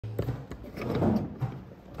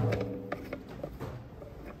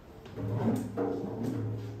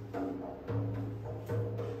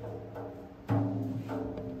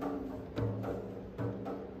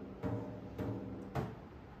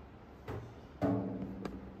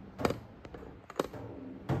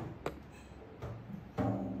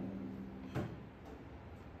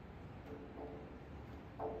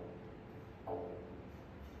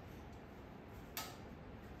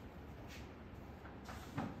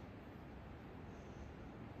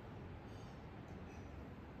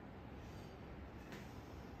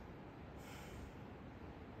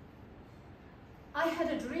I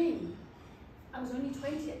had a dream. I was only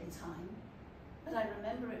 20 at the time, but I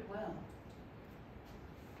remember it well.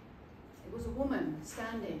 It was a woman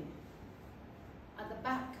standing at the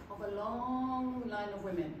back of a long line of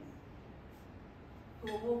women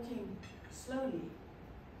who were walking slowly,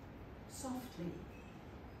 softly,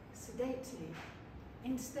 sedately,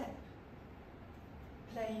 in step,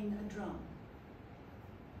 playing a drum.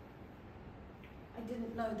 I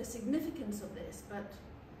didn't know the significance of this, but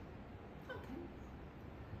okay.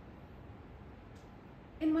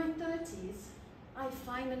 In my 30s, I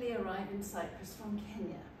finally arrived in Cyprus from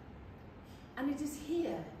Kenya. And it is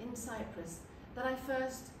here in Cyprus that I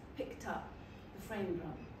first picked up the frame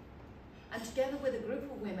drum. And together with a group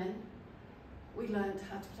of women, we learned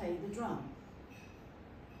how to play the drum.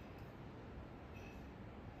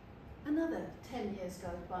 Another 10 years go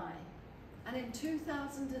by, and in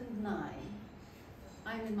 2009,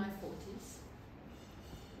 I'm in my 40s,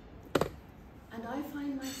 and I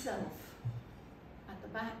find myself at the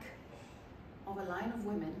back of a line of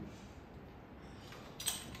women,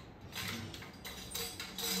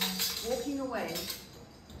 walking away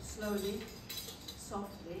slowly,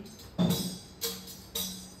 softly,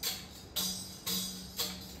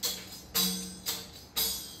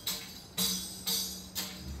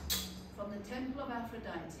 from the Temple of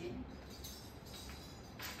Aphrodite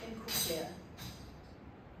in Nicosia.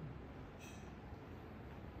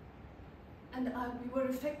 And we were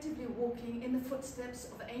effectively walking in the footsteps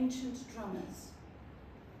of ancient drummers.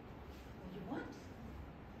 Were you what?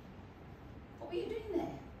 What were you doing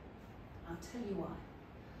there? I'll tell you why.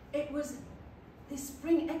 It was the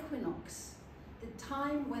spring equinox, the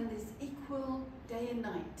time when there's equal day and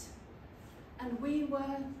night. And we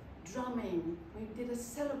were drumming. We did a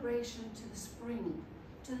celebration to the spring,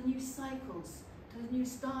 to the new cycles, to the new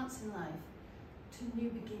starts in life, to new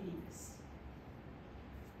beginnings.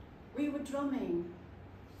 We were drumming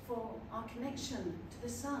for our connection to the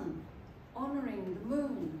sun, honoring the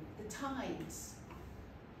moon, the tides,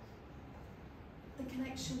 the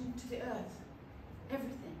connection to the earth,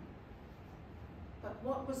 everything. But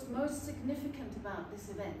what was most significant about this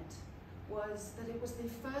event was that it was the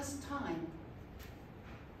first time,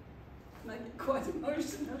 and I get quite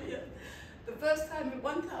emotional here, the first time in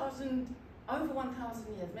over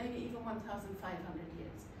 1,000 years, maybe even 1,500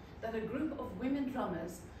 years, that a group of women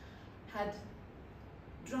drummers had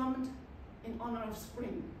drummed in honor of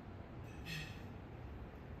spring.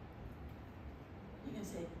 You can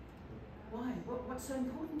say, why? What's so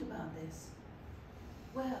important about this?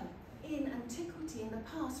 Well, in antiquity, in the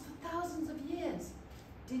past, for thousands of years,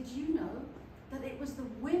 did you know that it was the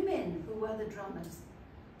women who were the drummers?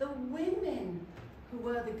 The women who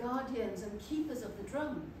were the guardians and keepers of the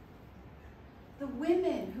drum. The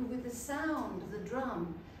women who, with the sound of the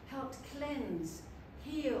drum, helped cleanse,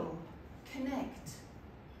 heal, connect,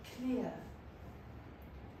 clear.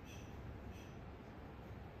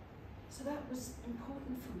 So that was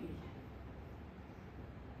important for me.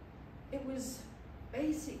 It was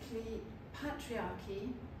basically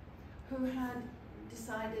patriarchy who had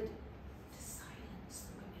decided to silence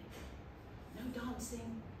the women. No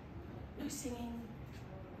dancing, no singing,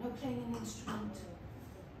 no playing an instrument.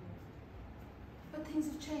 But things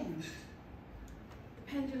have changed.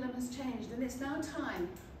 The pendulum has changed, and it's now time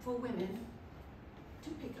for women to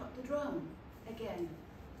pick up the drum again,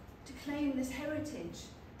 to claim this heritage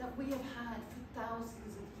that we have had for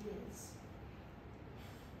thousands of years.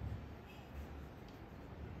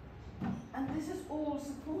 And this is all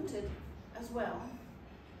supported as well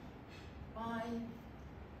by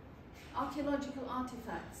archaeological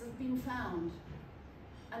artifacts that have been found,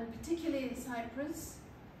 and particularly in Cyprus,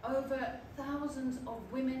 over thousands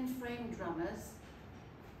of women frame drummers.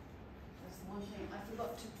 That's the one thing I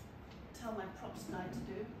forgot to tell my props guy to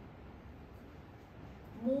do.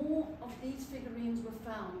 More of these figurines were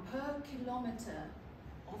found per kilometre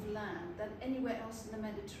of land than anywhere else in the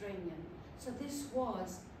Mediterranean. So this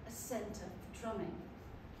was a centre for drumming.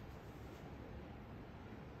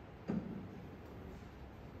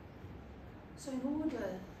 So in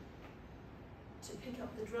order to pick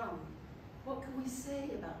up the drum, what can we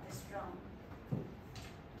say about this drum?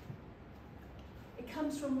 It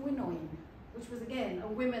comes from winnowing, which was again a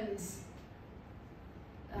women's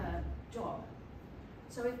job.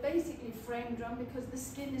 So it's basically a frame drum because the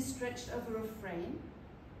skin is stretched over a frame.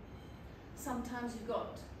 Sometimes you've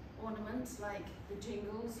got ornaments like the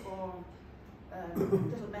jingles or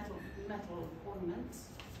little metal ornaments.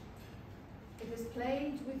 It is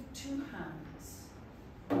played with two hands.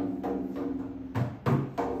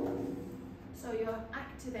 So you're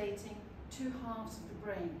activating two halves of the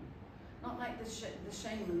brain. Not like the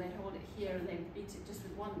shaman, they hold it here and they beat it just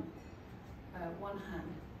with one one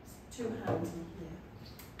hand, two hands in here.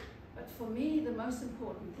 But for me, the most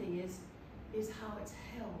important thing is how it's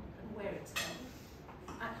held and where it's held,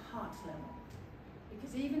 at heart level.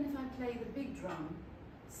 Because even if I play the big drum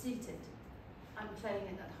seated, I'm playing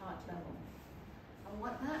it at heart level. And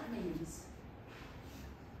what that means,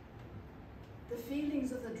 the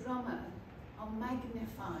feelings of the drummer are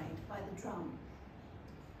magnified by the drum.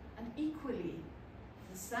 And equally,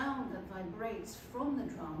 the sound that vibrates from the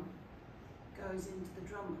drum goes into the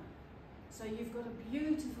drummer. So you've got a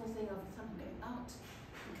beautiful thing of something going out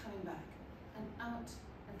and coming back, and out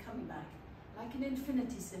and coming back, like an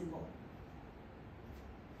infinity symbol.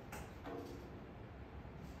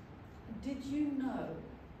 Did you know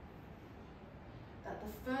that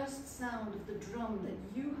the first sound of the drum that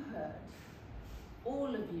you heard,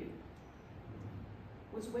 all of you,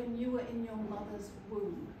 was when you were in your mother's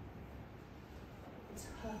womb? It's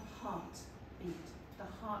her heartbeat. The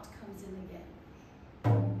heart comes in again.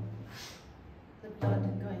 The blood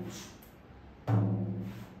going.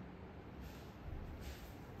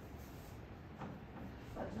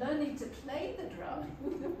 But learning to play the drum,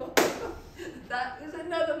 that is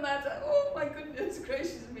another matter. Oh my goodness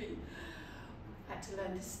gracious me. Had to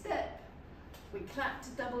learn to step. We clapped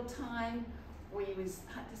to double time. We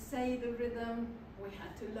had to say the rhythm. We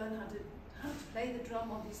had to learn how to play the drum,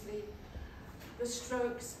 obviously. The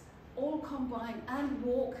strokes, all combined, and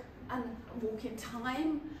walk in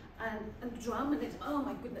time, and drum, and it's, oh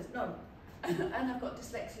my goodness, no. And I've got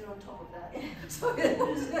dyslexia on top of that. So,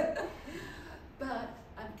 but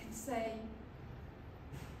I can say,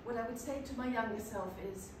 what I would say to my younger self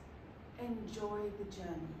is, enjoy the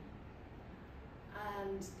journey.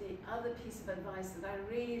 And the other piece of advice that I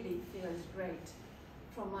really feel is great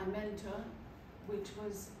from my mentor, which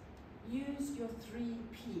was, use your 3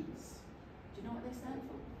 Ps. Do you know what they stand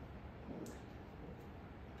for?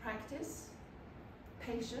 Practice,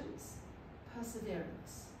 patience,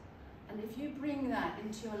 perseverance. And if you bring that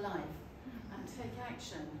into your life and take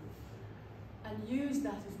action and use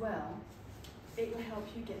that as well, it will help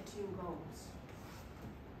you get to your goals.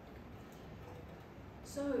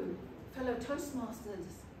 So, fellow Toastmasters,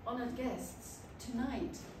 honoured guests,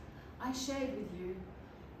 tonight I shared with you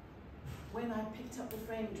when I picked up the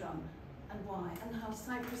frame drum and why, and how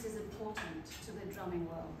Cyprus is important to the drumming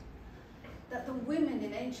world. That the women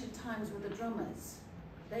in ancient times were the drummers.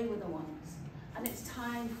 They were the ones. And it's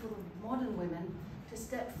time for the modern women to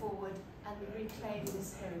step forward and reclaim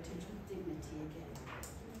this heritage with dignity again.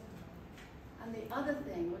 And the other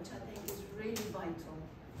thing, which I think is really vital,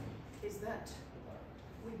 is that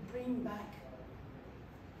we bring back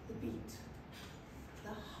the beat,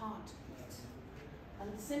 the heartbeat.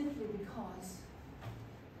 And simply because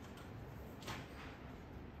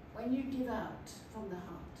when you give out from the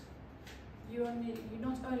heart, you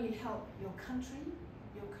not only help your country,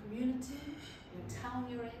 your community, your town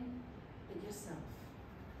you're in, but yourself.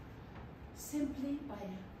 Simply by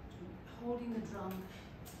holding the drum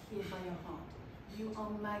here by your heart, you are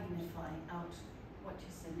magnifying out what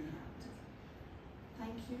you're sending out.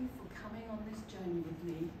 Thank you for coming on this journey with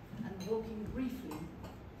me and walking briefly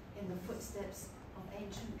in the footsteps of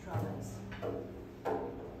ancient drummers.